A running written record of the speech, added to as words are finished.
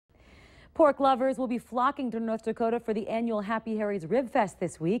Pork lovers will be flocking to North Dakota for the annual Happy Harry's RibFest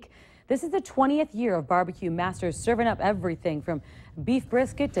this week. This is the 20th year of barbecue masters serving up everything from beef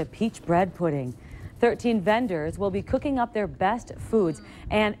brisket to peach bread pudding. 13 vendors will be cooking up their best foods,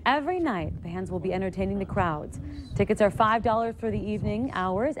 and every night bands will be entertaining the crowds. Tickets are $5 for the evening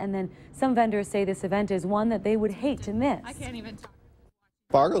hours, and then some vendors say this event is one that they would hate to miss. I can't even talk.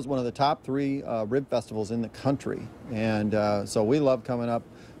 Fargo is one of the top 3 rib festivals in the country, and so we love coming up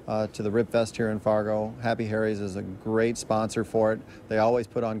to the Rib Fest here in Fargo. Happy Harry's is a great sponsor for it. They always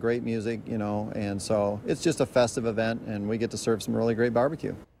put on great music, you know, and so it's just a festive event, and we get to serve some really great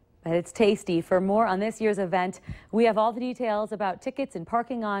barbecue. But it's tasty. For more on this year's event, we have all the details about tickets and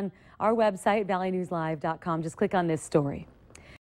parking on our website, valleynewslive.com. Just click on this story.